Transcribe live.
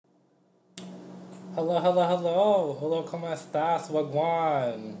Hello, hello, hello. Hello, ¿cómo estás?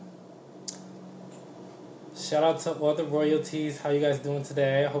 Wagwan. Shout out to all the royalties. How you guys doing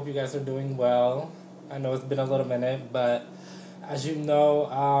today? I hope you guys are doing well. I know it's been a little minute, but as you know,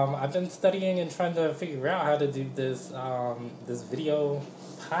 I've been studying and trying to figure out how to do this video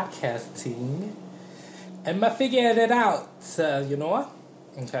podcasting, and I figured it out. So you know what?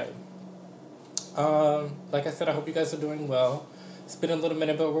 Okay. Like I said, I hope you guys are doing well. It's been a little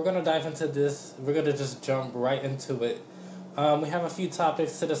minute, but we're gonna dive into this. We're gonna just jump right into it. We have a few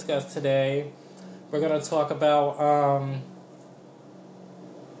topics to discuss today. We're gonna talk about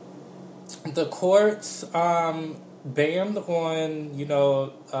the courts banned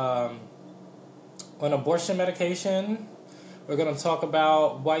on on abortion medication. We're gonna talk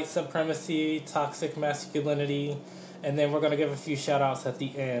about white supremacy, toxic masculinity, and then we're gonna give a few shout outs at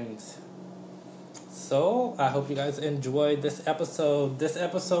the end. So I hope you guys enjoyed this episode. This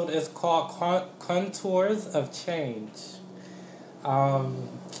episode is called Contours of Change. Um,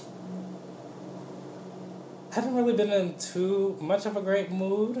 I haven't really been in too much of a great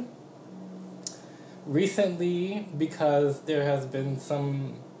mood recently because there has been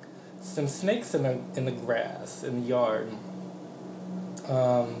some snakes in the grass in the yard.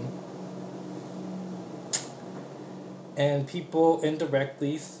 Um, and people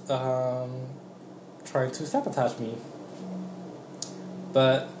indirectly trying to sabotage me.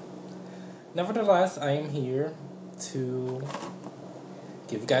 But nevertheless, I am here to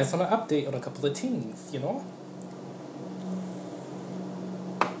give you guys an update on a couple of things.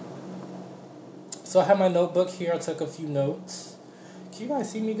 So I have my notebook here. I took a few notes. Can you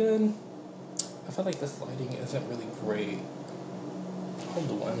guys see me good? I feel like this lighting isn't really great.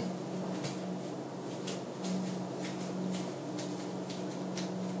 Hold on.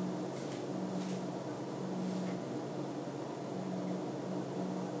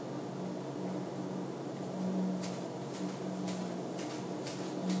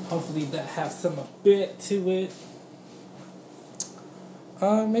 Hopefully that has some bit to it.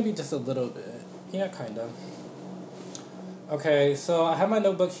 Maybe just a little bit. Yeah, kind of. Okay, so I have my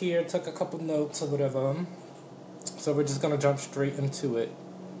notebook here. Took a couple notes or whatever. So we're just gonna jump straight into it.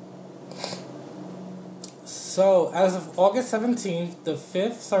 So, as of August 17th, the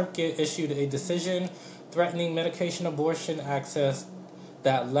Fifth Circuit issued a decision threatening medication abortion access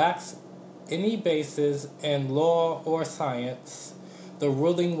that lacks any basis in law or science. The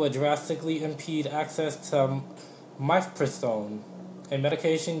ruling would drastically impede access to mifepristone, a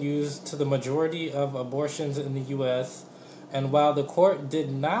medication used to the majority of abortions in the U.S., and while the court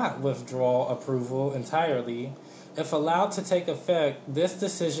did not withdraw approval entirely, if allowed to take effect, this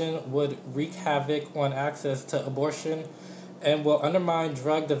decision would wreak havoc on access to abortion and will undermine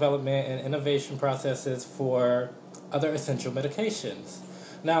drug development and innovation processes for other essential medications.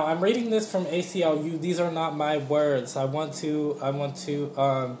 Now, I'm reading this from ACLU. These are not my words. I want to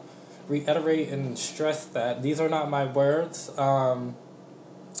reiterate and stress that these are not my words. So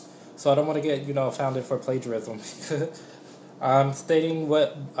I don't want to get founded for plagiarism. I'm stating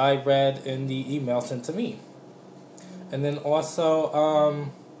what I read in the email sent to me. And then also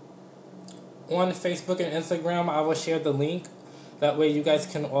on Facebook and Instagram, I will share the link. That way you guys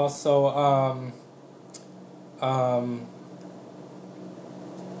can also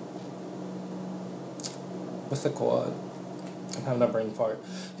what's it called? I'm having a brain fart.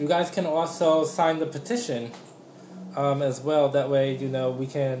 You guys can also sign the petition as well. That way, we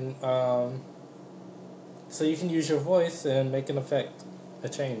can so you can use your voice and make an effect, a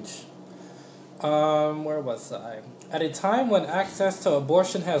change. Where was I? At a time when access to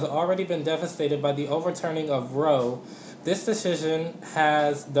abortion has already been devastated by the overturning of Roe, this decision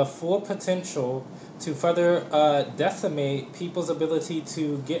has the full potential to further decimate people's ability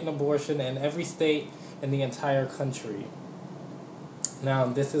to get an abortion in every state in the entire country. Now,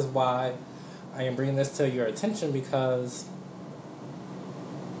 this is why I am bringing this to your attention, because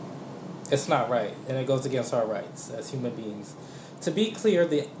it's not right, and it goes against our rights as human beings. To be clear,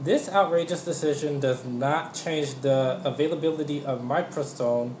 this outrageous decision does not change the availability of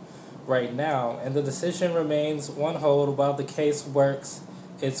mifepristone right now, and the decision remains on hold while the case works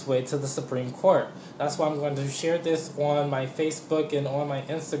its way to the Supreme Court. That's why I'm going to share this on my Facebook and on my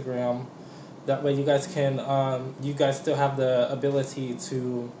Instagram. That way, you guys still have the ability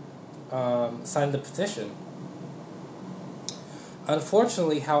to sign the petition.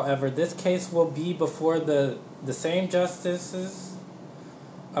 Unfortunately, however, this case will be before the same justices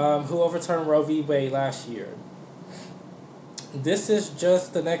who overturned Roe v. Wade last year. This is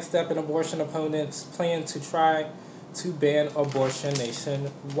just the next step in abortion opponents' plan to try to ban abortion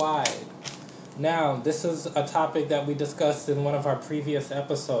nationwide. Now, this is a topic that we discussed in one of our previous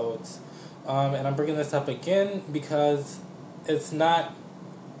episodes. And I'm bringing this up again because it's not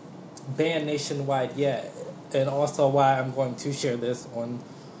banned nationwide yet, and also why I'm going to share this on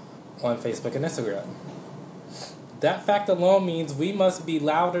Facebook and Instagram. That fact alone means we must be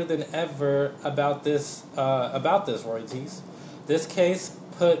louder than ever about this royalties. This case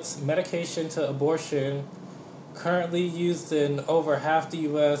puts medication to abortion, currently used in over half the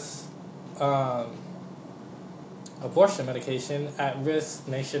U.S. Um, abortion medication, at risk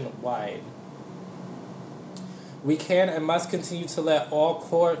nationwide. We can and must continue to let all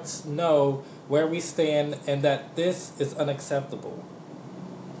courts know where we stand and that this is unacceptable.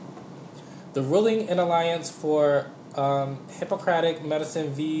 The ruling in Alliance for Hippocratic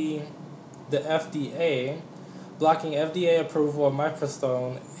Medicine v. the FDA, blocking FDA approval of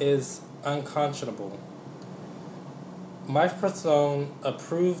mifepristone, is unconscionable. Mifepristone,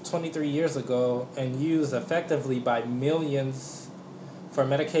 approved 23 years ago and used effectively by millions for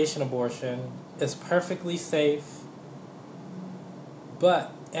medication abortion, is perfectly safe,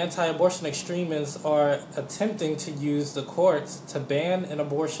 but anti-abortion extremists are attempting to use the courts to ban an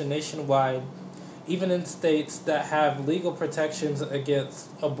abortion nationwide, even in states that have legal protections against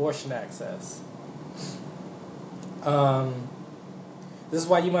abortion access. This is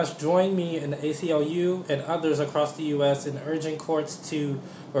why you must join me in the ACLU and others across the U.S. in urging courts to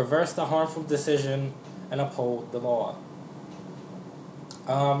reverse the harmful decision and uphold the law.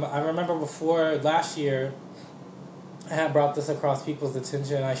 I remember before last year, I had brought this across people's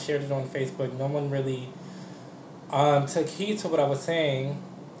attention. I shared it on Facebook. No one really took heed to what I was saying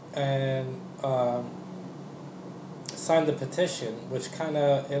and signed the petition, which kind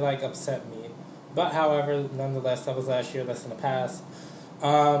of upset me. But however, nonetheless, that was last year. That's in the past.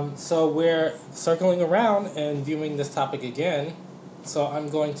 So we're circling around and viewing this topic again. So I'm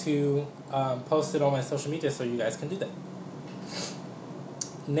going to post it on my social media so you guys can do that.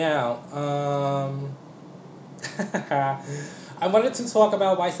 Now, I wanted to talk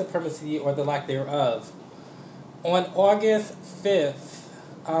about white supremacy or the lack thereof. On August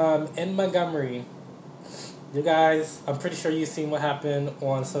 5th, in Montgomery, you guys, I'm pretty sure you've seen what happened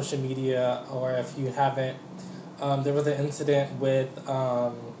on social media, or if you haven't, there was an incident with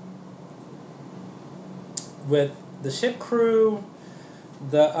the ship crew,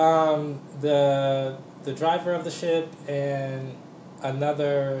 the driver of the ship, and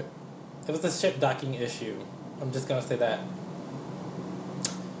another. It was a ship docking issue. I'm just gonna say that.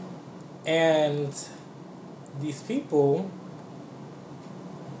 And these people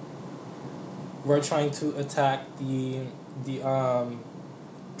were trying to attack the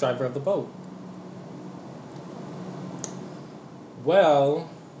driver of the boat. Well,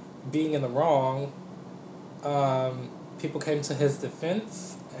 being in the wrong, people came to his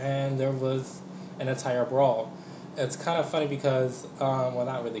defense, and there was an entire brawl. It's kind of funny because, well,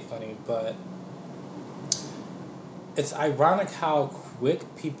 not really funny, but it's ironic how quick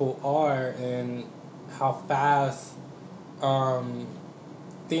people are and how fast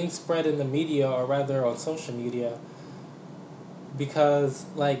things spread in the media, or rather on social media, because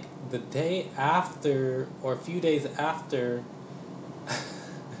like the day after or a few days after,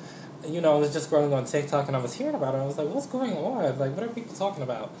 I was just scrolling on TikTok and I was hearing about it. I was like, what's going on? Like, what are people talking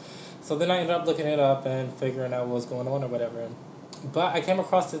about? So then I ended up looking it up and figuring out what was going on or whatever. But I came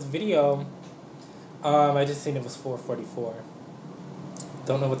across this video. I just seen it was 444.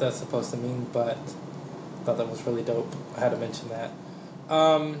 Don't know what that's supposed to mean, but thought that was really dope. I had to mention that.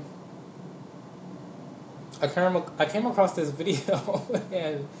 I came across this video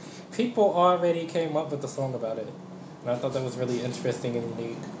and people already came up with a song about it. And I thought that was really interesting and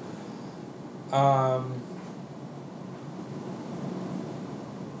unique. I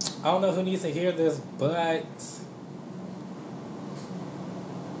don't know who needs to hear this, but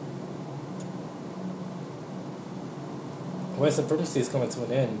white supremacy is coming to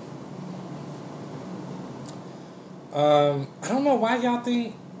an end. I don't know why y'all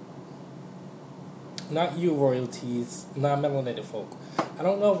think, not you royalties, not melanated folk, I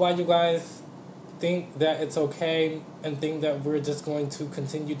don't know why you guys think that it's okay and think that we're just going to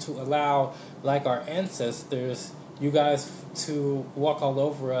continue to allow, like our ancestors, you guys to walk all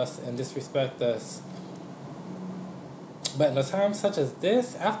over us and disrespect us. But in a time such as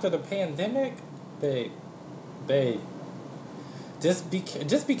this, after the pandemic, babe, just be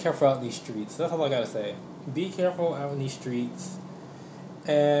careful out in these streets. That's all I gotta say. Be careful out in these streets.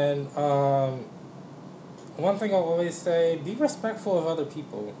 And one thing I always say: be respectful of other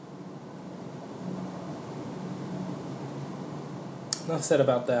people. Enough said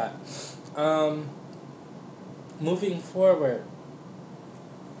about that. Moving forward.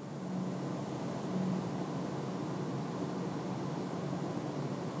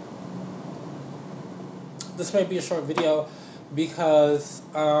 this may be a short video because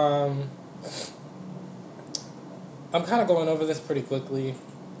I'm kind of going over this pretty quickly.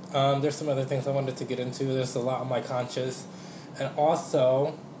 There's some other things I wanted to get into. There's a lot on my conscience. And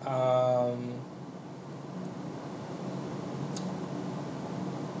also,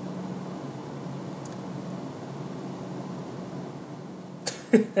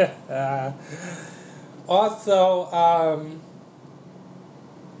 also,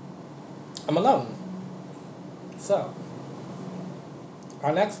 I'm alone. So,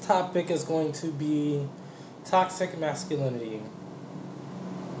 our next topic is going to be toxic masculinity.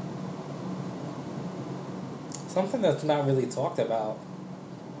 Something that's not really talked about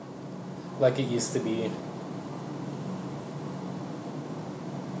like it used to be.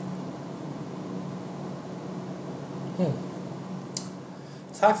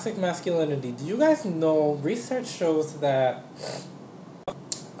 Toxic masculinity. Do you guys know research shows that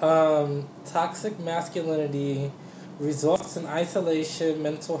toxic masculinity results in isolation,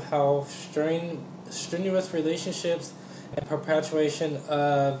 mental health, strenuous relationships, and perpetuation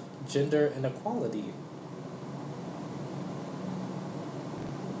of gender inequality?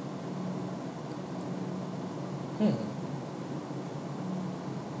 Hmm.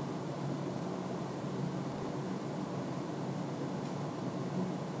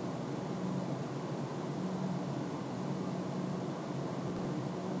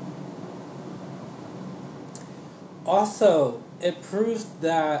 Also, it proves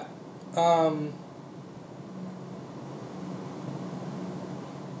that um,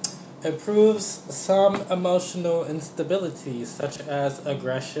 it proves some emotional instability, such as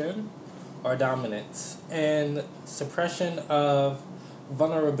aggression or dominance, and suppression of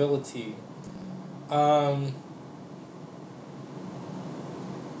vulnerability. Um,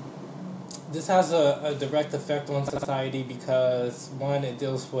 this has a direct effect on society because, one, it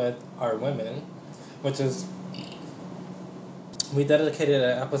deals with our women, which is, we dedicated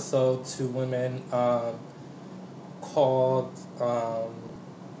an episode to women called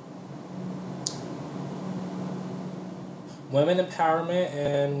Women Empowerment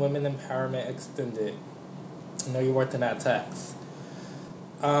and Women Empowerment Extended. I know you worked in that text.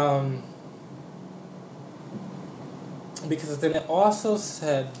 Um, because then it also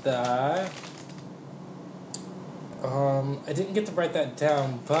said that I didn't get to write that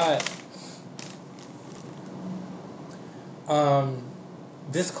down, but um,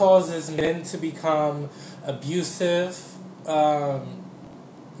 this causes men to become abusive,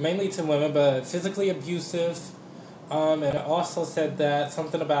 mainly to women, but physically abusive. And it also said that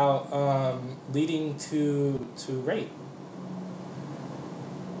something about leading to rape,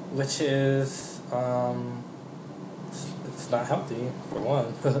 which is it's not healthy for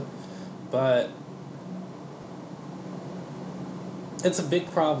one, but it's a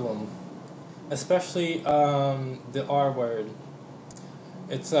big problem, especially the R word.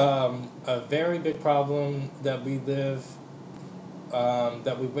 It's a very big problem that we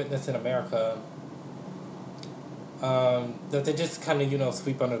that we witness in America, that they just kind of,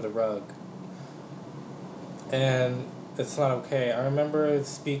 sweep under the rug. And it's not okay. I remember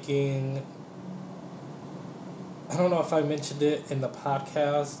speaking, I don't know if I mentioned it in the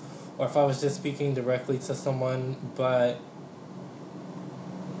podcast or if I was just speaking directly to someone, but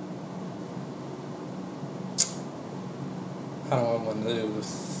I don't want to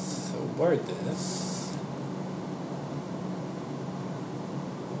word this.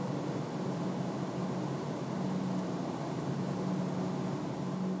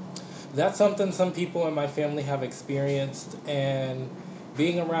 That's something some people in my family have experienced, and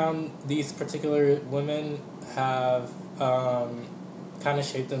being around these particular women have kind of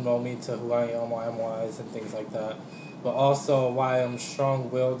shaped and molded me to who I am, why I'm wise, and things like that. But also why I'm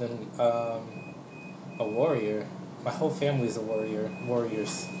strong-willed and a warrior. My whole family's a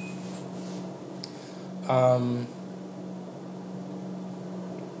warriors. Um,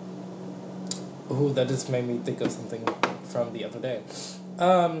 that just made me think of something from the other day.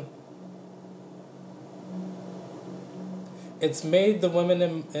 Um, it's made the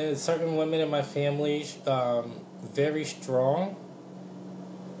women certain women in my family very strong,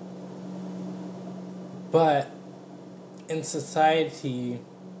 but in society,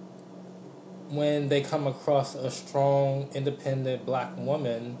 when they come across a strong, independent black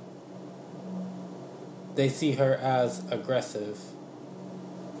woman, they see her as aggressive.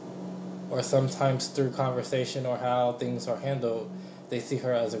 Or sometimes through conversation or how things are handled, they see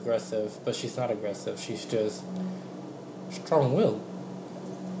her as aggressive, but she's not aggressive. She's just strong-willed.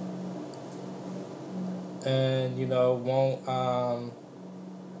 And, won't,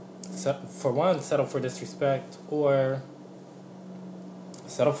 for one, settle for disrespect or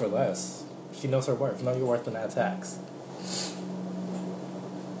settle for less. She knows her worth. Know your worth and that tax.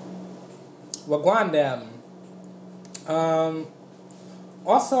 Wagwandam.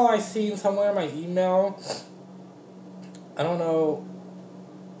 Also, I seen somewhere in my email. I don't know.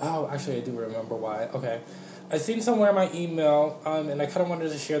 Oh, actually, I do remember why. Okay. I seen somewhere in my email, and I kind of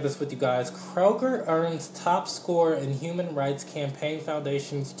wanted to share this with you guys. Kroger earns top score in Human Rights Campaign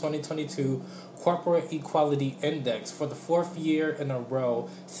Foundation's 2022 Corporate Equality Index for the fourth year in a row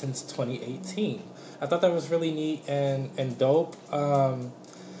since 2018. I thought that was really neat and dope.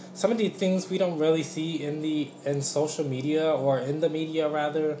 Some of the things we don't really see in social media or in the media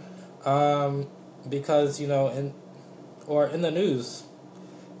rather, because in the news.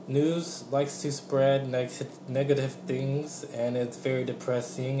 News likes to spread negative things, and it's very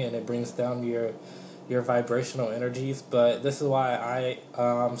depressing, and it brings down your vibrational energies. But this is why I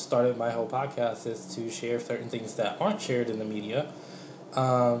started my whole podcast, is to share certain things that aren't shared in the media,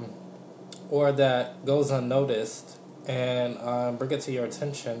 or that goes unnoticed, and bring it to your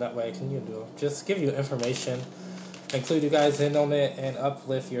attention. That way I can just give you information, include you guys in on it, and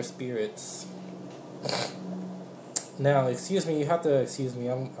uplift your spirits. Now, excuse me, you have to excuse me.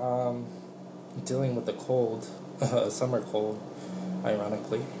 I'm dealing with a cold, a summer cold,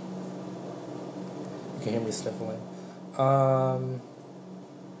 ironically. You can hear me sniffling.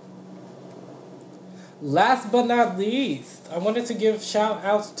 Last but not least, I wanted to give shout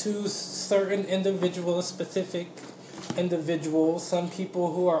outs to certain individuals, specific individuals, some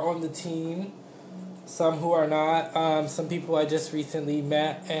people who are on the team, some who are not, some people I just recently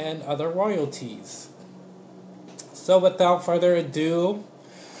met, and other royalties. So without further ado,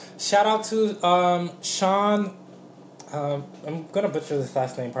 shout out to Sean. I'm gonna butcher this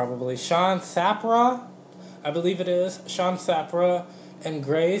last name probably. Sean Sapra, I believe it is. Sean Sapra and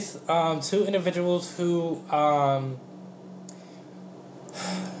Grace, two individuals who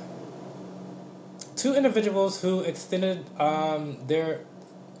extended a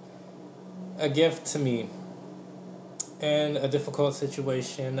gift to me in a difficult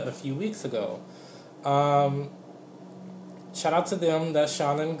situation a few weeks ago. Shout out to them. That's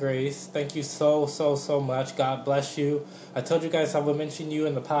Sean and Grace. Thank you so much. God bless you. I told you guys I would mention you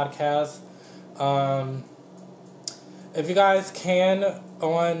in the podcast. If you guys can,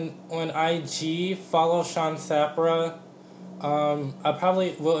 on IG, follow Sean Sapra. I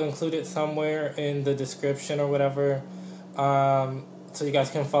probably will include it somewhere in the description or whatever, so you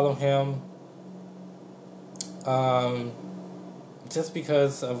guys can follow him, just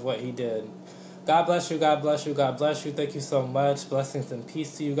because of what he did. God bless you, God bless you, God bless you. Thank you so much. Blessings and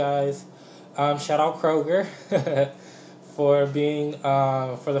peace to you guys. Shout out Kroger for being,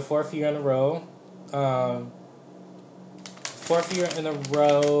 for the fourth year in a row.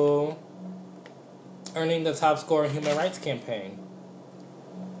 Earning the top score in Human Rights Campaign.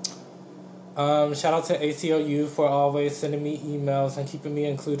 Shout out to ACLU for always sending me emails and keeping me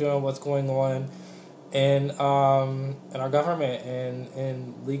included on what's going on in our government and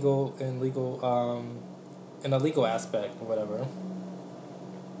in a legal aspect or whatever.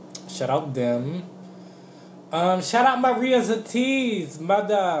 Shout out them. Shout out Maria Zatiz,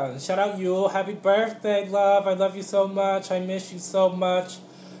 mother. Shout out you. Happy birthday, love. I love you so much. I miss you so much.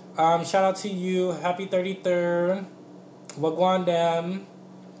 Shout out to you. Happy 33rd. Wagwandam.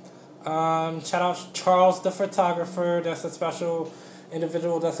 Shout out Charles, the photographer. That's a special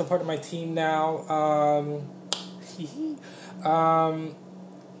individual that's a part of my team now.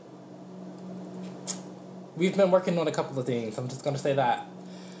 We've been working on a couple of things. I'm just going to say that.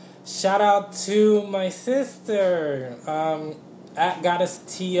 Shout out to my sister, at Goddess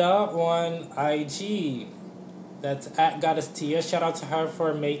Tia on IG. That's at Goddess Tia. Shout out to her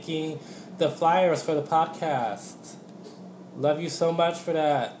for making the flyers for the podcast. Love you so much for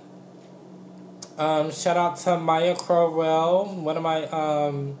that. Shout out to Maya Crowell, one of my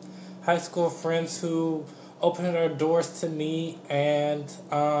high school friends who opened her doors to me, and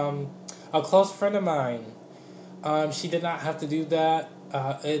a close friend of mine. She did not have to do that.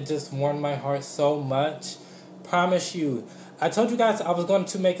 It just warmed my heart so much. Promise you. I told you guys I was going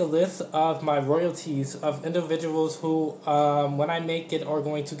to make a list of my royalties of individuals who, when I make it, are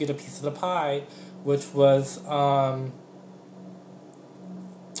going to get a piece of the pie, which was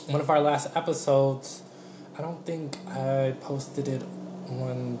one of our last episodes. I don't think I posted it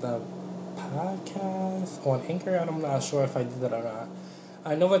on the podcast, on Anchor. I'm not sure if I did that or not.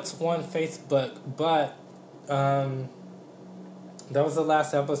 I know it's on Facebook, but that was the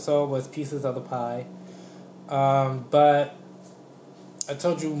last episode, was Pieces of the Pie. But I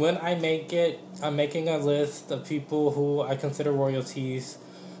told you, when I make it, I'm making a list of people who I consider royalties,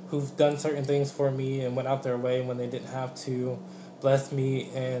 who've done certain things for me and went out their way when they didn't have to. blessed me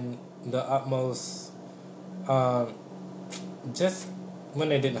in the utmost, just when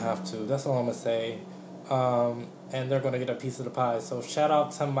they didn't have to. That's all I'm going to say. And they're going to get a piece of the pie. So shout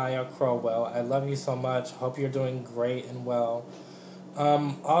out to Maya Crowell. I love you so much. Hope you're doing great and well.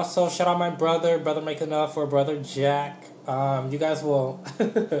 Also, shout out my brother Make Enough, or brother Jack. You guys will,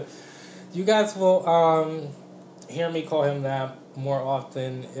 you guys will hear me call him that more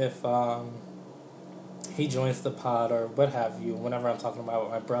often if he joins the pod or what have you. Whenever I'm talking about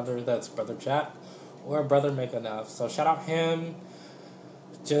my brother, that's brother Jack, or brother Make Enough. So shout out him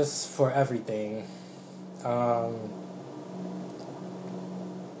just for everything.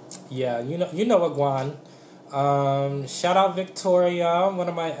 Yeah, you know what, Guan. Shout out Victoria, one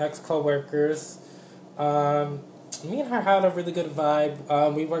of my ex coworkers. Me and her had a really good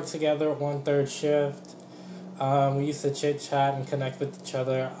vibe. We worked together on third shift. We used to chit chat and connect with each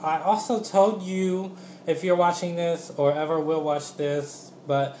other. I also told you, if you're watching this or ever will watch this,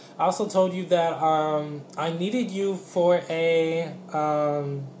 but I also told you that I needed you for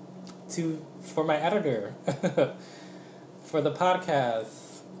for my editor for the podcast,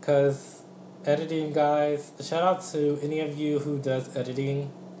 because editing, guys, shout out to any of you who does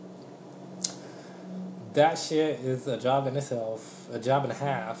editing. That shit is a job in itself, a job and a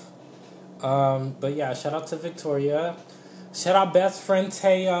half. But yeah, shout out to Victoria. Shout out best friend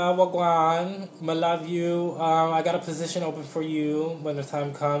Taya Wagwan. I love you. I got a position open for you when the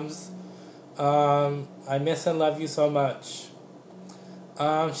time comes. I miss and love you so much.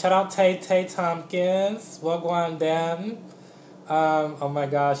 Shout out Tay Tay Tompkins. Wagwan Dan. Oh my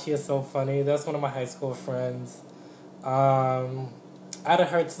gosh, she is so funny. That's one of my high school friends. Added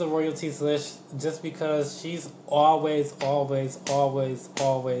her to the royalties list just because she's always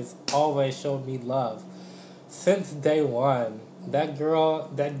showed me love since day one. That girl,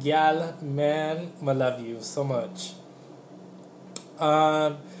 that gal, man, I love you so much.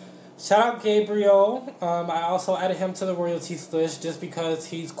 Shout out Gabriel. I also added him to the royalties list just because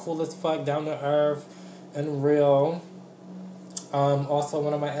he's cool as fuck, down to earth, and real. Also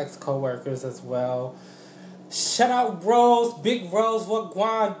one of my ex coworkers as well. Shout out Rose, Big Rose, what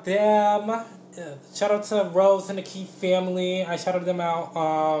guan damn. Shout out to Rose and the Key family. I shouted them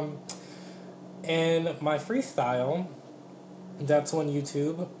out in my freestyle. That's on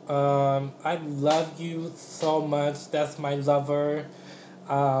YouTube. I love you so much. That's my lover.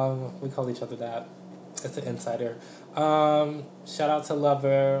 We call each other that. It's an insider. Shout out to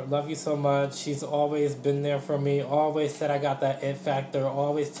Lover. Love you so much. She's always been there for me. Always said I got that it factor.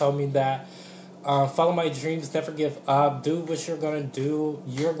 Always told me that follow my dreams, never give up. Do what you're going to do.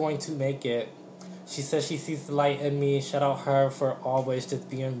 You're going to make it. She says she sees the light in me. Shout out her for always just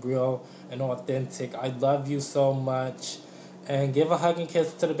being real and authentic. I love you so much. And give a hug and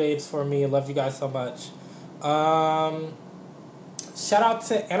kiss to the babes for me. Love you guys so much. Shout out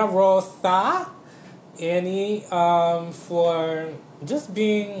to Anna Rosa, Annie, for just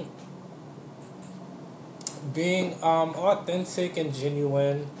being authentic and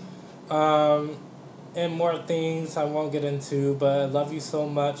genuine. And more things I won't get into, but I love you so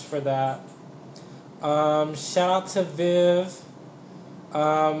much for that. Shout out to Viv,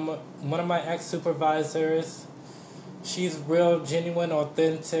 one of my ex supervisors. She's real, genuine,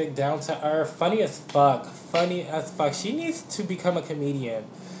 authentic, down to earth, funny as fuck. Funny as fuck. She needs to become a comedian.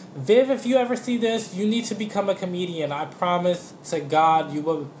 Viv, if you ever see this, you need to become a comedian. I promise to God you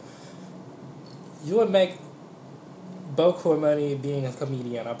will make beaucoup of money being a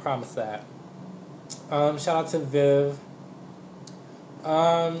comedian. I promise that. Shout out to Viv.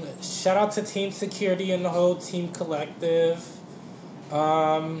 Shout out to Team Security and the whole Team Collective.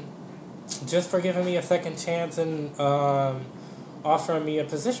 Just for giving me a second chance and offering me a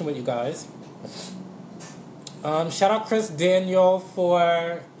position with you guys. Shout out Chris Daniel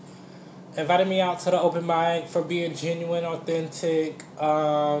for inviting me out to the open mic, for being genuine, authentic,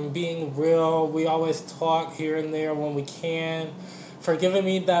 being real. We always talk here and there when we can. For giving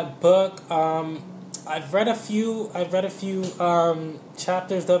me that book. I've read a few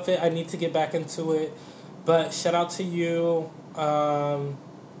chapters of it. I need to get back into it. But shout out to you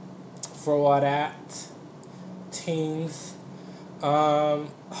for all that, teens.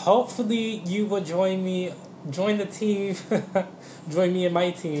 Hopefully you will join the team, join me and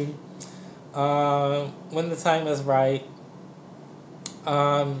my team when the time is right.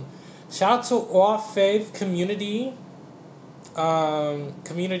 Shout out to All Faith Community,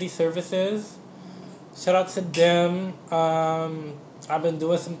 community services. Shout out to them. I've been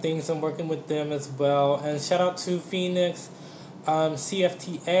doing some things and working with them as well. And shout out to Phoenix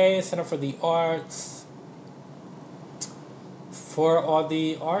CFTA, Center for the Arts, for all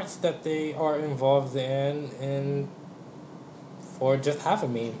the arts that they are involved in, and or just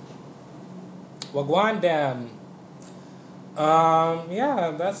having me. Wagwandam.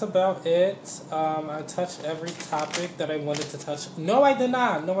 Yeah, that's about it. I touched every topic that I wanted to touch. No, I did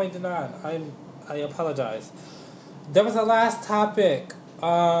not. No, I did not. I apologize. There was a last topic.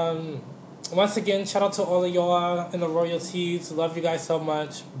 Once again, shout out to all of y'all in the royalties. Love you guys so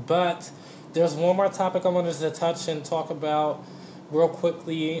much. But there's one more topic I wanted to touch and talk about real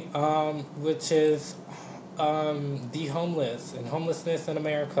quickly, which is the homeless and homelessness in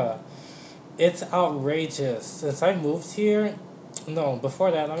America. It's outrageous. Since I moved here, no,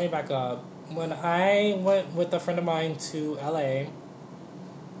 before that, let me back up. When I went with a friend of mine to LA,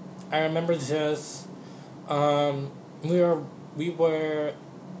 I remember just we were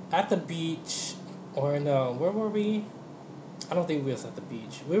at the beach, or no, where were we? I don't think we was at the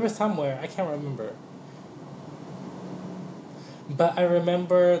beach. We were somewhere. I can't remember. But I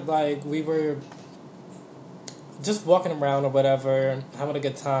remember like we were just walking around or whatever, having a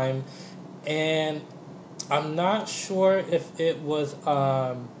good time, and I'm not sure if it was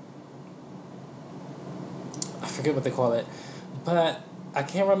I forget what they call it, but I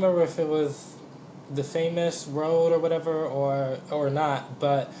can't remember if it was the famous road or whatever or not.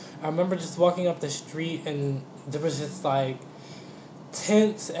 But I remember just walking up the street and there was just like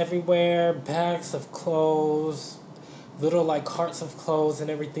tents everywhere, bags of clothes, little like carts of clothes and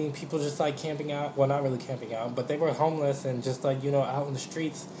everything. People just like camping out. Well, not really camping out, but they were homeless and just like out in the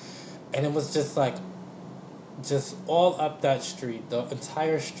streets. And it was just like just all up that street, the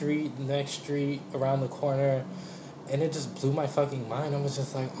entire street, next street, around the corner, and it just blew my fucking mind. I was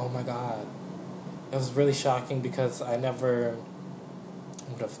just like, oh my god. It was really shocking because I never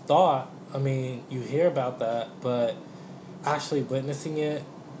would have thought. I mean, you hear about that, but actually witnessing it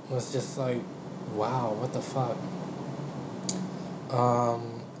was just like, wow, what the fuck.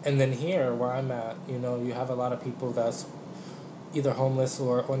 And then here, where I'm at, you have a lot of people that's either homeless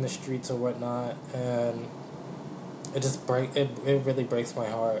or on the streets or whatnot, and it really breaks my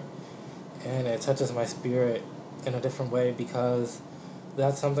heart, and it touches my spirit in a different way because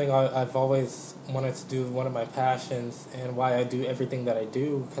that's something I've always wanted to do. One of my passions and why I do everything that I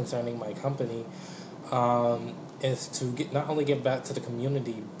do concerning my company, is to not only give back to the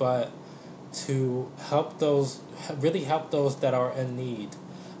community, but to really help those that are in need,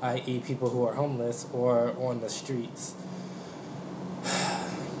 i.e., people who are homeless or on the streets.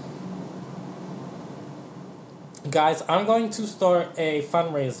 Guys, I'm going to start a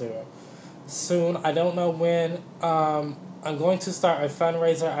fundraiser soon. I don't know when. I'm going to start a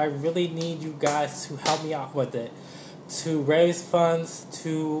fundraiser. I really need you guys to help me out with it, to raise funds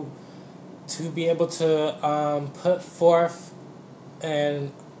to be able to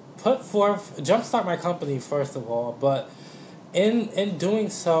jumpstart my company first of all. But in doing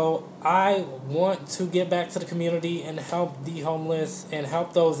so, I want to give back to the community and help the homeless and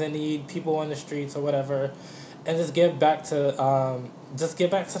help those in need, people on the streets or whatever, and just give back to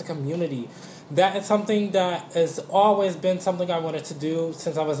the community. That is something that has always been something I wanted to do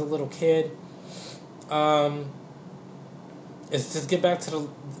since I was a little kid. Is just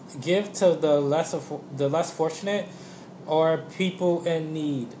give to the less fortunate or people in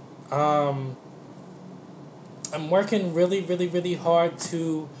need. I'm working really, really, really hard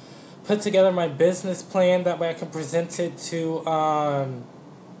to put together my business plan. That way I can present it to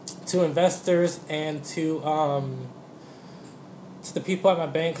investors and to the people at my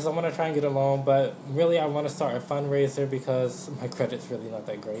bank, because I want to try and get a loan. But really I want to start a fundraiser because my credit's really not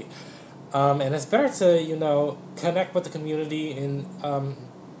that great. And it's better to connect with the community, and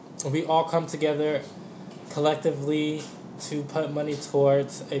we all come together collectively to put money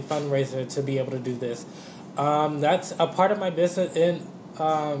towards a fundraiser to be able to do this. That's a part of my business.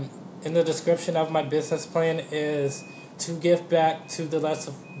 In the description of my business plan is to give back to the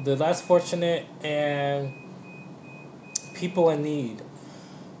less fortunate and people in need.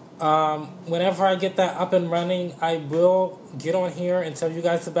 Whenever I get that up and running, I will get on here and tell you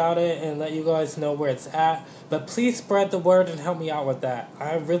guys about it and let you guys know where it's at. But please spread the word and help me out with that.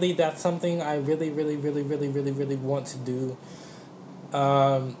 That's something I really, really, really, really, really, really want to do.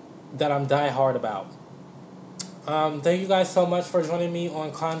 That I'm die hard about. Thank you guys so much for joining me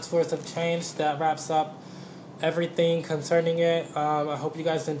on Contours of Change. That wraps up everything concerning it. I hope you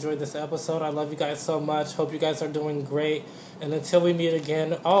guys enjoyed this episode. I love you guys so much. Hope you guys are doing great. And until we meet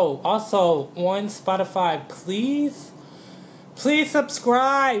again. Oh, also on Spotify, please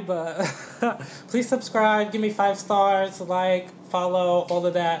subscribe. Please subscribe. Give me 5 stars. Like, follow, all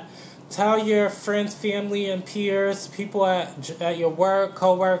of that. Tell your friends, family, and peers, people at your work,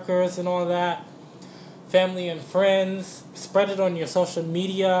 co-workers, and all that. Family and friends. Spread it on your social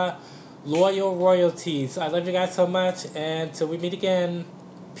media. loyal royalties. I love you guys so much, and till we meet again,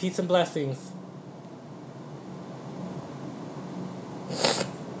 peace and blessings.